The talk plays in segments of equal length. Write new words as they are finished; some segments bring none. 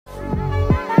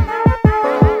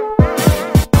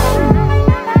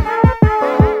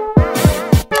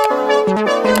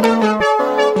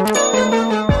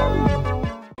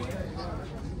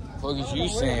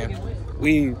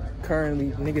We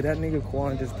currently, nigga, that nigga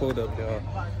Quan just pulled up, y'all.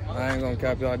 I ain't gonna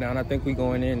cap y'all down. I think we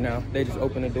going in now. They just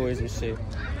open the doors and shit.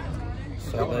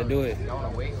 So let's do it. Y'all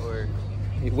wanna wait or?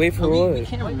 Wait for what? We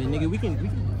cameraman, nigga. We can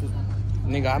just.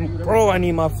 Nigga, bro, I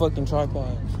need my fucking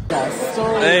tripod.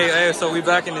 Hey, so we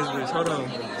back in this bitch. Hold on.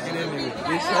 Get in there.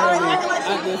 This Charlie,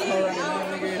 at this hole right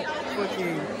now, nigga.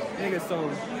 Fucking, nigga, so,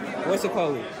 what's it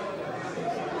called?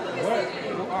 What?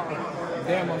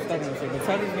 Damn, I'm stuck in this shit. But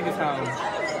tell these niggas how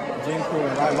GenCrew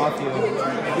and Vid Mafia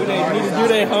need to do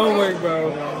their homework, bro.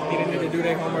 Need to do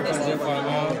their homework on Gen 5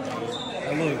 now.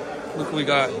 And look who we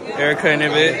got. Erica in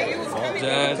it,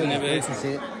 Jazz in it,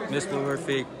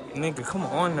 Imlilperfect. Nigga, come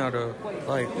on now, though.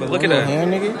 Like, but look at that.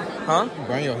 Hand, nigga? Huh?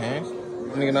 Burn your hands?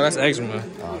 Nigga, no, that's eczema.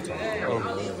 Oh.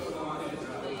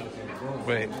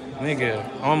 Wait, nigga,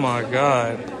 oh my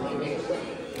god.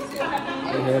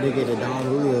 They had to get a Don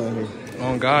Julio in here.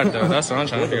 Oh god, though, that's what I'm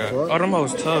trying to figure out. Oh, them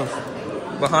hoes tough.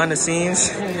 Behind the scenes.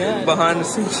 Yeah. Behind the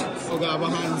scenes. Oh god,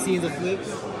 behind the scenes of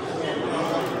flips.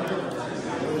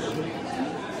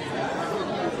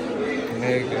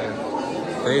 Nigga,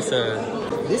 they said.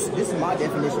 This is my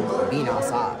definition of being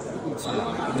outside.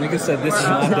 Nigga said this is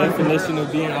my definition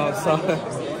of being outside.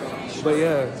 But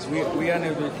yeah, we got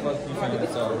no big fuck you from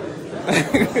outside.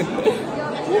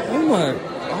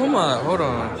 Oh my, hold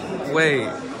on. Wait.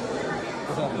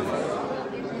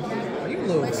 You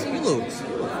lose.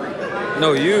 No,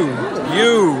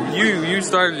 you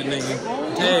started it, nigga.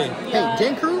 Hey,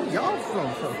 GenCrew, y'all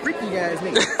from freaky ass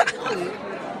niggas.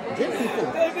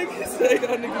 GenCrew. That nigga say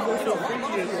y'all niggas are so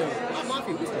freaky as hell.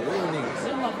 Mafia, we some real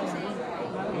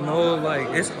niggas. No, like,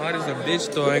 it's hot as a bitch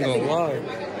though, I ain't gonna lie.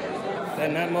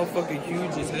 That motherfucker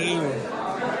huge as hell.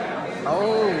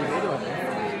 Oh,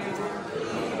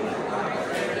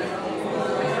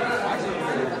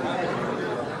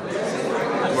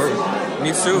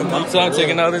 me too. I'm trying to take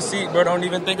another seat, bro. Don't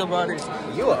even think about it.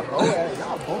 You a hoe ass.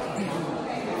 Y'all both.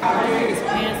 His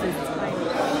pants is tight.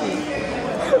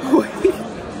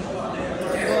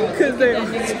 Cause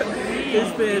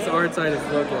his pants are tight as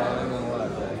fuck, y'all. I ain't gonna lie,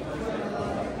 bro.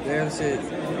 Damn shit.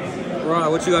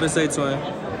 Ron, what you gotta say, twin?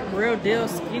 Real deal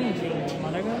skinny jeans,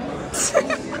 my nigga.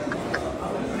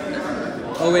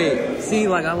 Oh wait, see,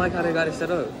 like I like how they got it set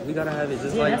up. We gotta have it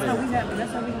just like that's this. How we have it.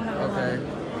 That's how we gonna have it.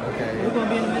 Okay. We're gonna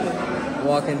be in the middle.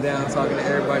 Walking down, talking to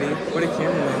everybody. Where the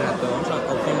cameraman at though? I'm trying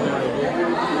to cameraman right here.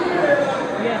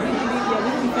 Yeah, we can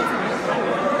be fixing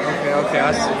Okay,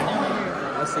 I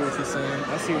see what you're saying.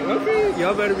 I see. Okay,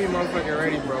 y'all better be motherfucking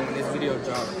ready, bro, when this video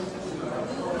drops.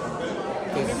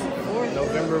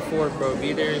 November 4th, bro.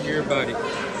 Be there and hear about it.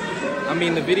 I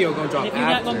mean, the video gonna drop after. If you're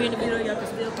not gonna be in the video, you have to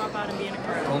still pop out and be in the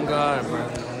crowd. Oh God, bro.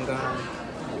 Oh God.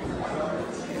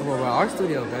 Well, our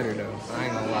studio better though. I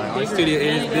ain't gonna lie. Our studio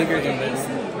is bigger than this.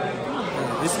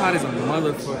 This hot as a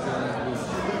motherfucker.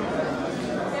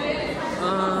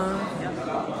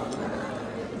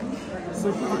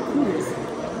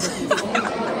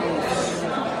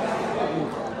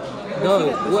 No,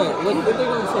 what they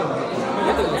gonna say?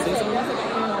 What they gonna say something?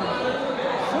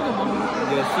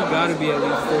 Yeah, she gotta be at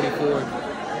least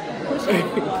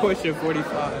 44. Pushing 45.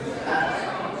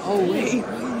 Oh wait. Oh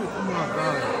my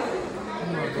god.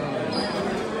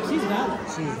 She's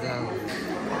down.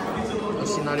 Why is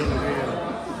she not in the video?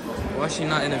 Why is she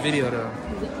not in the video though?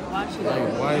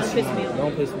 Why is she not?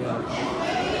 Don't piss me off.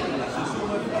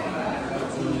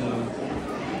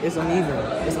 It's uneven.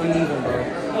 It's uneven, bro.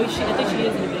 Oh shit, I think she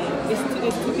is in the video.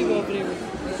 It's two people over there.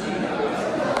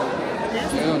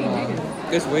 Hell no.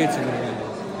 It's way too many.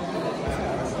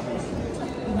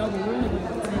 No, but we're in the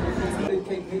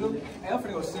I'm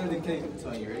finna go send the cake.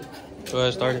 So you ready? Go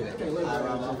ahead, start it.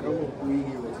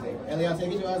 Elion,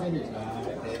 take your ass in here.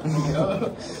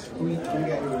 We got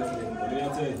here with us today.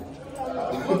 So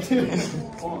the question is,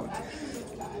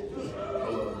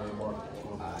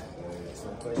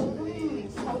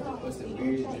 what's the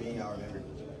weirdest dream y'all remember?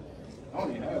 I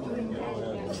don't even have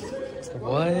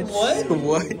What?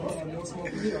 What?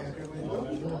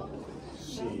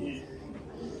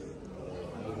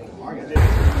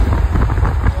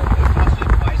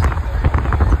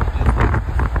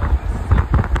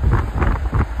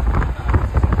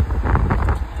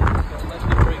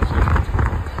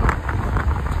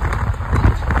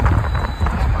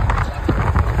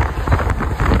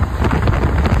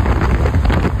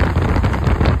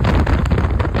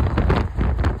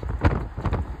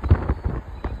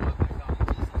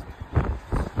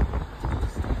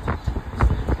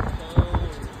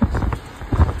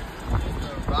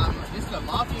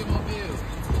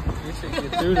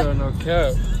 Dude, no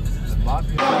cap.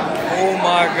 Oh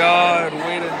my god,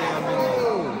 wait a damn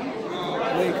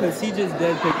minute. Wait, cause he just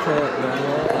dead picked her up,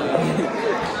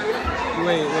 man.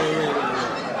 Wait.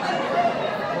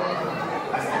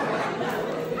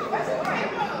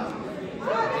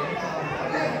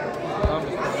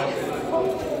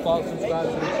 Subscribe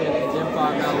to the channel. Gen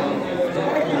 5 Mellow.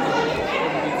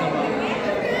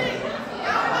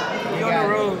 We on the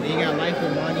road. You got life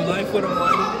with money. Life with a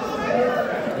money.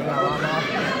 You got run off.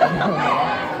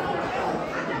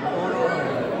 Hold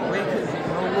on. Wait, cause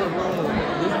no more, bro.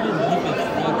 This bitch deep as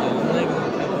fuck, though. I'm not gonna keep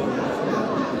it.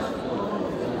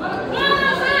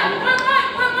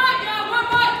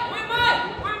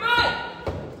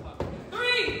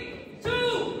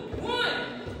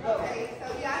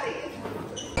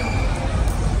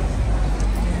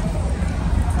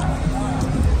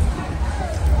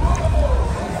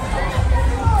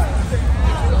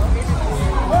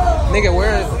 Nigga,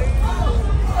 where is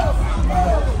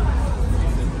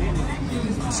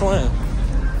Slim?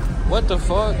 What the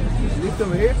fuck? Leave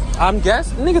them here? I'm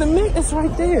guessing. Nigga, the mint is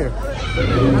right there.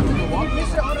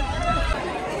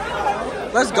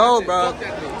 Let's go, bro.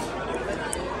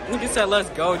 Nigga said let's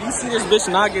go. Do you see this bitch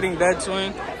not getting dead,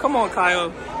 Twin? Come on,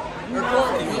 Kyle.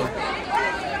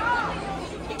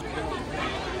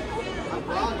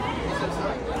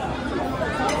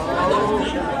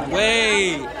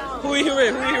 Wait. Who we here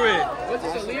with? What's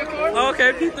this, a Leopold? Oh,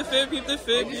 okay, peep the fit, peep the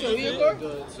fit. Is this a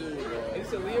Leopold? Is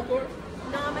this a Leopold?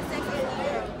 No, I'm a sexy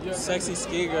girl. Sexy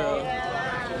ski girl.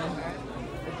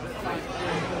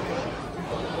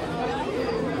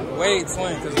 Wait,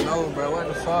 Twin, cause no, bro, what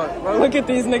the fuck? Bro, look at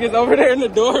these niggas over there in the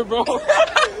door, bro. Look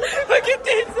at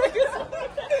these niggas.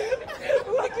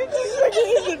 Look at this nigga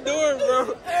in the door,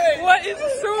 bro. What is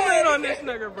assuming on this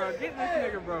nigga, bro? Get this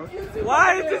nigga, bro.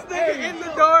 Why is this nigga in the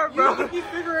door, bro? You keep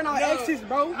figuring out exes,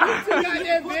 bro. You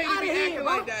goddamn big to be acting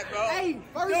like that, bro. Hey,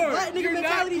 first black nigga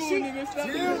mentality shit.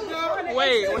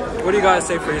 Wait, what do you gotta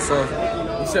say for yourself?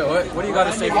 You said what? What do you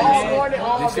gotta say for yourself?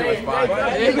 This shit was fire.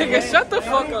 Hey, nigga, shut the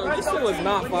fuck up. This shit was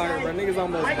not fire, bro. Niggas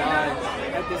almost died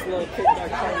at this little kickback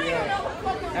party out.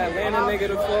 Atlanta nigga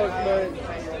the fuck, but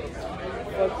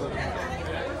fuck them.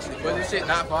 Was this shit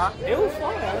not fire? It was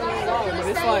fun. I don't know why, but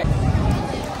it's like.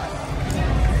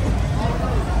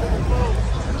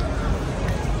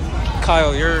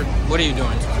 Kyle, what are you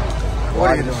doing? What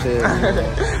are you doing?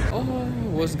 Oh,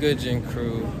 what's good,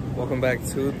 GenCrew? Welcome back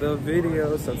to the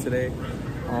video. So today,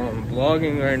 I'm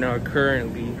vlogging right now.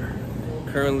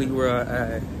 Currently we're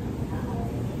at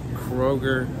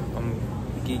Kroger. I'm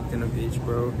geeked in a bitch,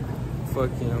 bro.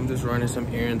 Fucking, I'm just running some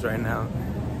errands right now.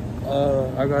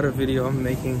 I got a video I'm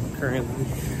making currently.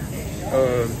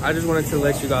 I just wanted to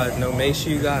let you guys know, make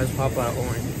sure you guys pop out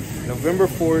on November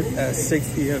 4th at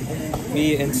 6 p.m.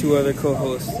 Me and 2 other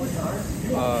co-hosts,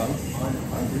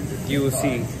 you will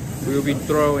see. We will be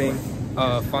throwing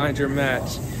Find Your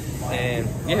Match. And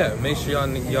yeah, make sure y'all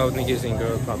niggas and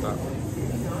girls pop out.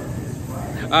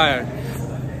 Alright,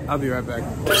 I'll be right back.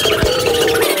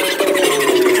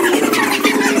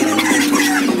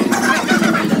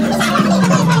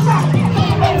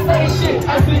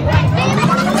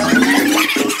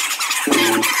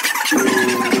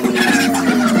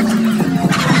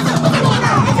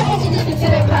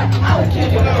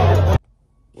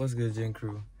 What's good,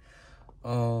 GenCrew?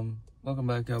 Welcome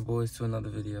back, y'all boys, to another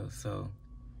video. So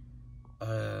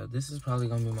this is probably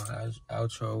gonna be my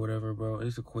outro or whatever, bro.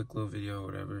 It's a quick little video or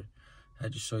whatever.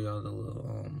 Had to show y'all the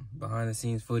little behind the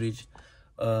scenes footage.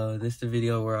 This is the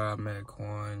video where I met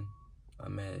Quan, I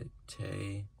met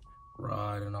Tay,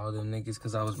 Rod, and all them niggas,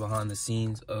 because I was behind the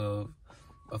scenes of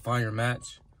a Find Your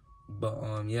Match.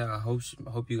 But yeah, I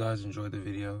hope you guys enjoyed the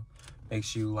video. Make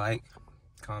sure you like,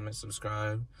 comment,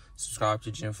 subscribe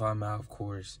to Gen 5 Mal, of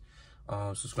course.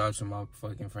 Subscribe to my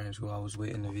fucking friends who I was with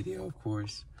in the video, of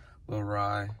course. Lil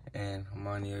Rye and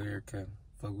Amani Erica.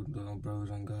 Fuck with little bros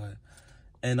on God.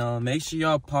 And make sure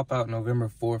y'all pop out November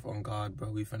 4th on God, bro.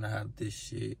 We finna have this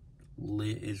shit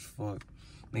lit as fuck.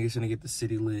 Niggas finna get the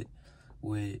city lit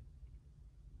with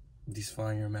these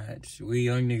Find Your Match. We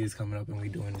young niggas coming up and we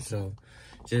doing it, so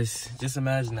just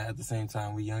imagine that at the same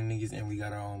time. We young niggas and we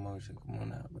got our own motion. Come on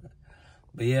now, bro.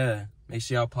 But yeah, make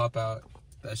sure y'all pop out.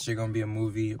 That shit gonna be a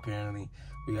movie, apparently.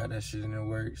 We got that shit in the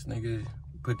works, nigga.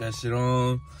 Put that shit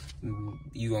on.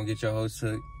 You gonna get your hoe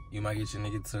took. You might get your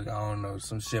nigga took. I don't know.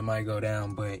 Some shit might go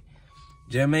down, but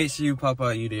just make sure you pop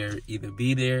out. You there. Either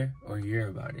be there or hear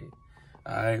about it.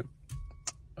 Alright?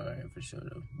 Alright, for sure,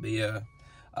 though. But yeah,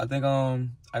 I think I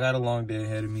got a long day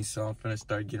ahead of me, so I'm finna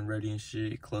start getting ready and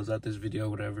shit. Close out this video,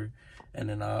 whatever. And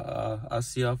then I'll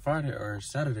see y'all Friday or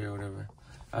Saturday or whatever.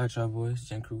 Alright, y'all boys.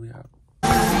 GenCrew, we out.